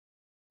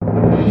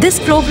This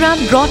program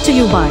brought to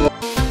you by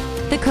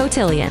The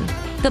Cotillion,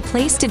 the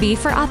place to be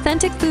for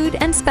authentic food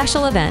and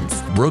special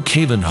events.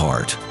 Brookhaven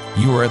Heart,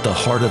 you are at the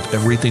heart of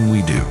everything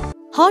we do.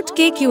 Hot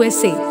Cake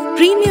USA,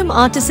 premium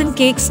artisan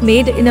cakes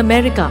made in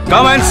America.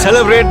 Come and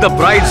celebrate the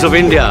brides of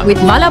India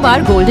with Malabar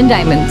Golden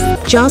Diamonds.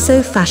 Jaso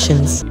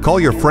Fashions. Call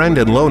your friend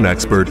and loan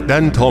expert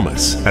Dan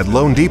Thomas at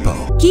Loan Depot.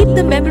 Keep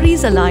the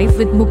memories alive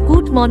with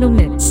Mukut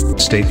Monuments.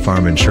 State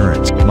Farm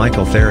Insurance,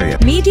 Michael Theria.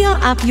 Media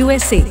App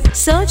USA.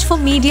 Search for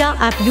Media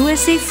App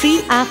USA free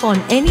app on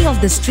any of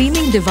the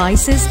streaming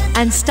devices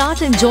and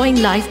start enjoying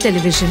live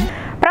television.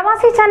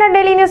 പ്രവാസി channel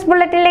daily news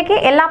ബുള്ളറ്റിനിലേക്ക്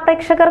എല്ലാ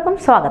പ്രേക്ഷകർക്കും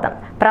സ്വാഗതം.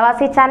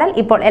 പ്രവാസി channel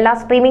ഇപ്പോൾ എല്ലാ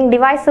streaming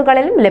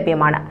ഡിവൈസുകളിലും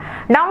ലഭ്യമാണ്.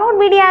 Download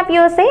media app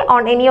USA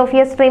on any of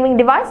your streaming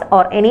device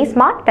or any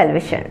smart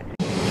television.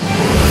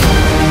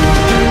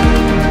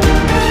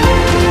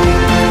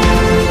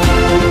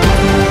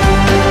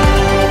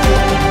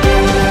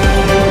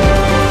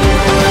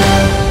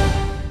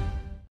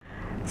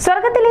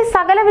 സ്വർഗത്തിലെ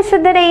സകല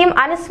വിശുദ്ധരെയും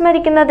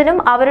അനുസ്മരിക്കുന്നതിനും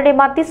അവരുടെ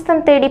മധ്യസ്ഥം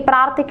തേടി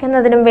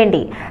പ്രാർത്ഥിക്കുന്നതിനും വേണ്ടി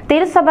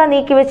തിരുസഭ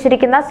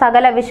നീക്കിവച്ചിരിക്കുന്ന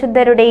സകല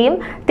വിശുദ്ധരുടെയും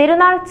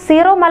തിരുനാൾ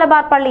സീറോ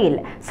മലബാർ പള്ളിയിൽ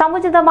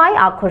സമുചിതമായി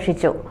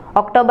ആഘോഷിച്ചു.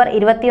 ഒക്ടോബർ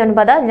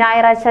 29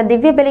 ഞായറാഴ്ച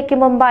ദിവ്യബലിക്ക്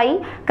മുമ്പായി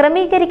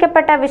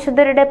ക്രമീകരിക്കപ്പെട്ട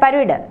വിശുദ്ധരുടെ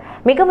പരേഡ്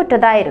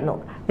മികവുറ്റതായിരുന്നു.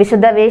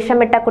 വിശുദ്ധ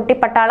വേഷമിട്ട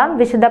കുട്ടിപ്പട്ടാളം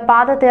വിശുദ്ധ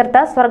പാത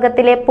തീർത്ത്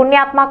സ്വർഗത്തിലെ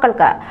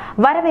പുണ്യാത്മാക്കൾക്ക്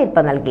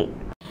വരവേൽപ്പ് നൽകി.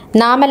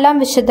 നാമെല്ലാം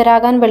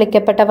വിശുദ്ധരാകാൻ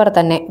വിളിക്കപ്പെട്ടവർ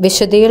തന്നെ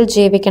വിശുദ്ധിയിൽ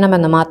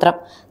ജീവിക്കണമെന്ന് മാത്രം.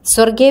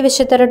 സ്വർഗീയ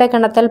വിശുദ്ധരുടെ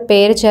ഗണത്തിൽ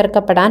പേര്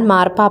ചേർക്കപ്പെടാൻ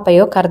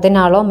മാർപ്പാപ്പയോ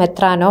കർദിനാളോ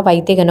മെത്രാനോ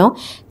വൈദികനോ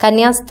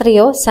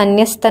കന്യാസ്ത്രീയോ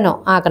സന്യസ്തനോ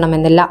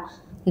ആകണമെന്നില്ല.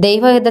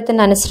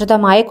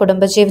 ദൈവഹിതത്തിനനുസൃതമായ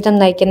കുടുംബജീവിതം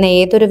നയിക്കുന്ന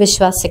ഏതൊരു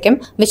വിശ്വാസിക്കും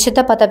വിശുദ്ധ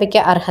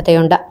പദവിക്ക്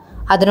അർഹതയുണ്ട്.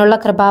 അതിനുള്ള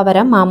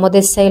കൃപാവരം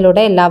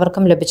മാമോദിസയിലൂടെ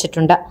എല്ലാവർക്കും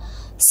ലഭിച്ചിട്ടുണ്ട്.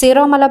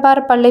 സീറോ മലബാർ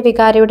പള്ളി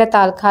വികാരിയുടെ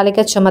താൽക്കാലിക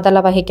ചുമതല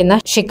വഹിക്കുന്ന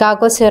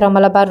ഷിക്കാഗോ സീറോ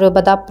മലബാർ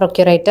രൂപത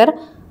പ്രൊക്യൂറേറ്റർ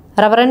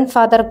റവറന്റ്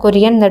ഫാദർ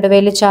കുര്യൻ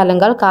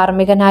നെടുവേലിച്ചാലുങ്കൽ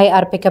കാർമ്മികനായി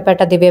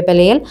അർപ്പിക്കപ്പെട്ട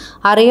ദിവ്യബലിയിൽ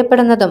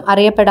അറിയപ്പെടുന്നതും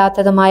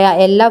അറിയപ്പെടാത്തതുമായ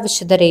എല്ലാ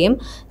വിശുദ്ധരെയും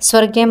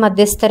സ്വർഗീയ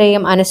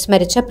മധ്യസ്ഥരെയും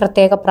അനുസ്മരിച്ച്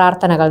പ്രത്യേക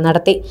പ്രാർത്ഥനകൾ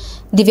നടത്തി.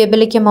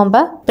 ദിവ്യബലിക്ക് മുമ്പ്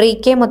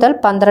പ്രീ-കെ മുതൽ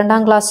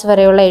 12ാം ക്ലാസ്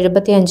വരെയുള്ള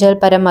 75-ൽ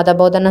പരം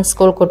മതബോധന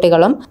സ്കൂൾ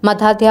കുട്ടികളും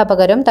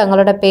മതാധ്യാപകരും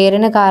തങ്ങളുടെ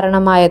പേരിന്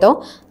കാരണമായതോ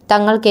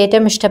തങ്ങൾക്ക്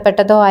ഏറ്റവും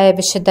ഇഷ്ടപ്പെട്ടതോ ആയ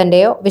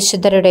വിശുദ്ധന്റെയോ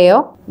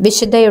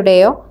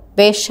വിശുദ്ധയുടെയോ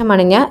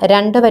വേഷമണിഞ്ഞ്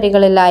 2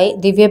 വരികളിലായി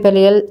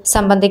ദിവ്യബലിയിൽ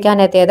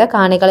സംബന്ധിക്കാനെത്തിയത്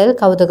കാണികളിൽ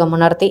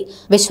കൗതുകമുണർത്തി.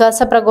 വിശ്വാസ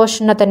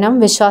പ്രഘോഷണത്തിനും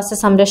വിശ്വാസ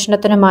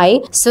സംരക്ഷണത്തിനുമായി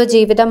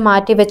സ്വജീവിതം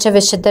മാറ്റിവെച്ച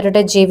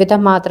വിശുദ്ധരുടെ ജീവിത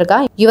മാതൃക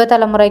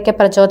യുവതലമുറയ്ക്ക്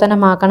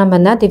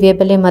പ്രചോദനമാകണമെന്ന്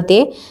ദിവ്യബലി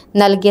മധ്യേ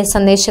നൽകിയ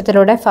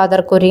സന്ദേശത്തിലൂടെ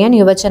ഫാദർ കുര്യൻ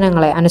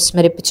യുവജനങ്ങളെ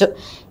അനുസ്മരിപ്പിച്ചു.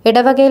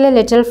 ഇടവകയിലെ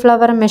ലിറ്റിൽ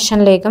ഫ്ലവർ മിഷൻ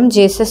ലീഗും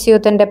ജീസസ്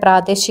യൂത്തിന്റെ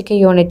പ്രാദേശിക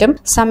യൂണിറ്റും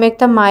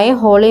സംയുക്തമായി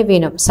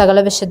ഹോളിവീനും സകല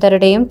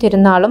വിശുദ്ധരുടെയും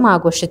തിരുനാളും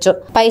ആഘോഷിച്ചു.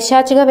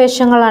 പൈശാചിക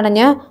വേഷങ്ങൾ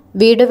അണിഞ്ഞ്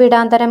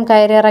വീടുവീടാന്തരം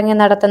കയറിയിറങ്ങി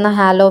നടത്തുന്ന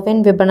ഹാലോവീൻ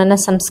വിപണന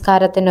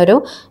സംസ്കാരത്തിനൊരു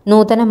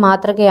നൂതന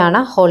മാതൃകയാണ്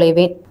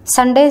ഹോളിവീൻ.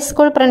 Sunday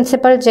school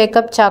principal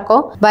Jacob Chacko,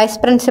 vice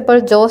principal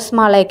Jose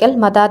Malekkal,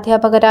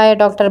 മതാധ്യാപകരായ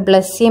doctor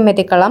Blessy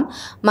മെതിക്കളം,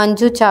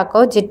 Manju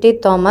Chacko, ജിറ്റി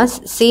Thomas,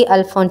 C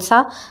Alphonsa,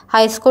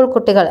 high school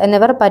കുട്ടികൾ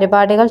എന്നിവർ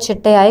പരിപാടികൾ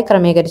ചിട്ടയായി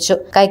ക്രമീകരിച്ചു.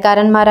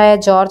 കൈക്കാരന്മാരായ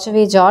George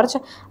V George,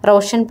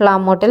 Roshan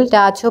Plamoottil,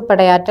 Raju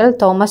പടയാറ്റൽ,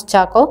 Thomas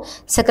Chacko,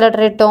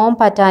 secretary Tom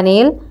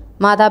പറ്റാനിയിൽ,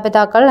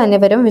 മാതാപിതാക്കൾ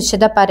എന്നിവരും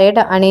വിശുദ്ധ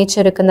പരേഡ്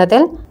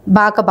അണിയിച്ചൊരുക്കുന്നതിൽ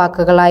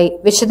ഭാഗഭാക്കുകളായി.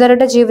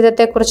 വിശുദ്ധരുടെ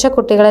ജീവിതത്തെക്കുറിച്ച്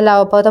കുട്ടികളിൽ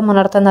അവബോധം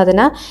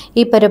ഉണർത്തുന്നതിന്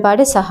ഈ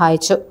പരിപാടി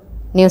സഹായിച്ചു.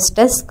 ന്യൂസ്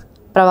ഡെസ്ക്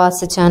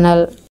പ്രവാസി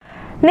ചാനൽ.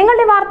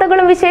 നിങ്ങളുടെ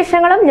വാർത്തകളും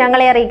വിശേഷങ്ങളും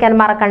ഞങ്ങളെ അറിയിക്കാൻ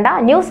മറക്കണ്ട.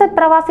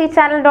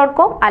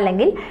 news@pravasichannel.com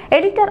അല്ലെങ്കിൽ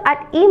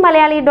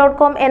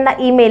editor@eMalayali.com എന്ന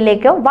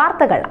ഇമെയിലിലേക്കോ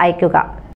വാർത്തകൾ അയയ്ക്കുക.